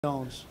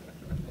Jones.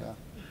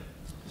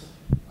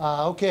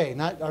 Yeah. Okay,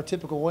 not our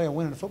typical way of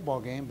winning a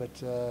football game, but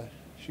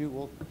shoot,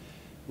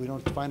 we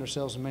don't find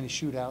ourselves in many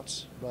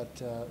shootouts. But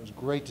it was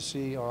great to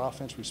see our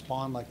offense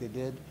respond like they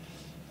did.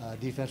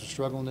 Defense was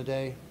struggling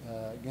today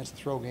against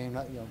the throw game.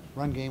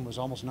 Run game was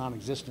almost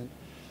non-existent.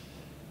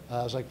 It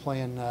was like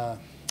playing,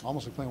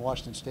 almost like playing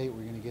Washington State.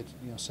 We're going to get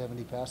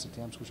 70 pass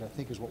attempts, which I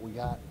think is what we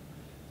got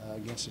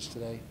against us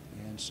today.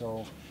 And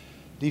so,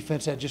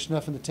 defense had just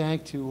enough in the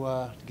tank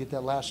to get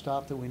that last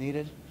stop that we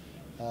needed.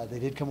 They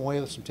did come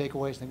away with some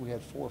takeaways. I think we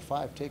had 4 or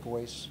 5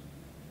 takeaways,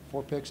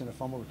 4 picks and a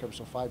fumble recovery,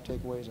 so 5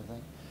 takeaways, I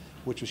think,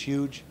 which was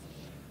huge.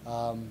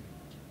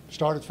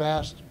 Started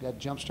fast, got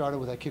jump started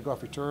with that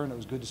kickoff return. It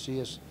was good to see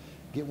us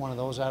get one of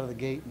those out of the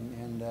gate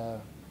and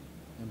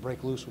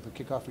break loose with a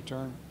kickoff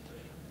return.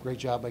 Great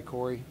job by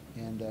Corey,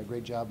 and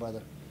great job by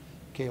the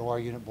KOR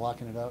unit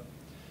blocking it up.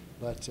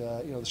 But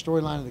the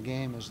storyline of the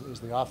game is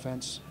the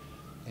offense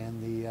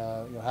and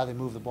the how they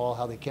moved the ball,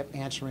 how they kept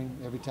answering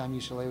every time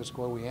UCLA would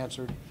score. We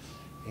answered,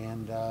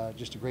 and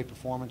just a great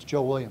performance.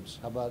 Joe Williams,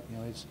 how about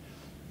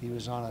he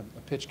was on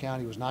a pitch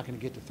count. He was not going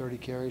to get to 30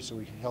 carries, so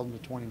we held him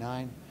to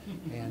 29,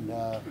 and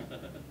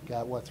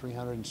got what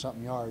 300 and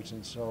something yards.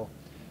 And so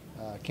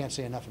can't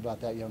say enough about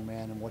that young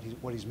man and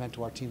what he's meant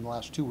to our team the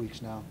last 2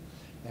 weeks now,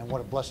 and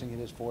what a blessing it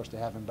is for us to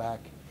have him back,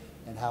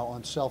 and how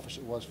unselfish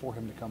it was for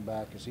him to come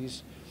back, because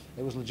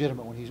it was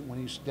legitimate when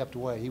he stepped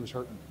away. He was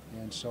hurting,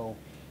 and so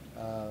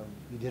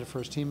he did it for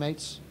his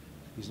teammates.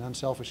 He's an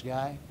unselfish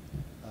guy.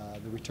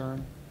 The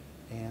return,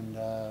 and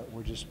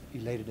we're just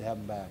elated to have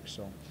him back.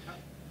 So,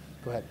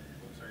 go ahead.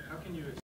 Sorry, how can you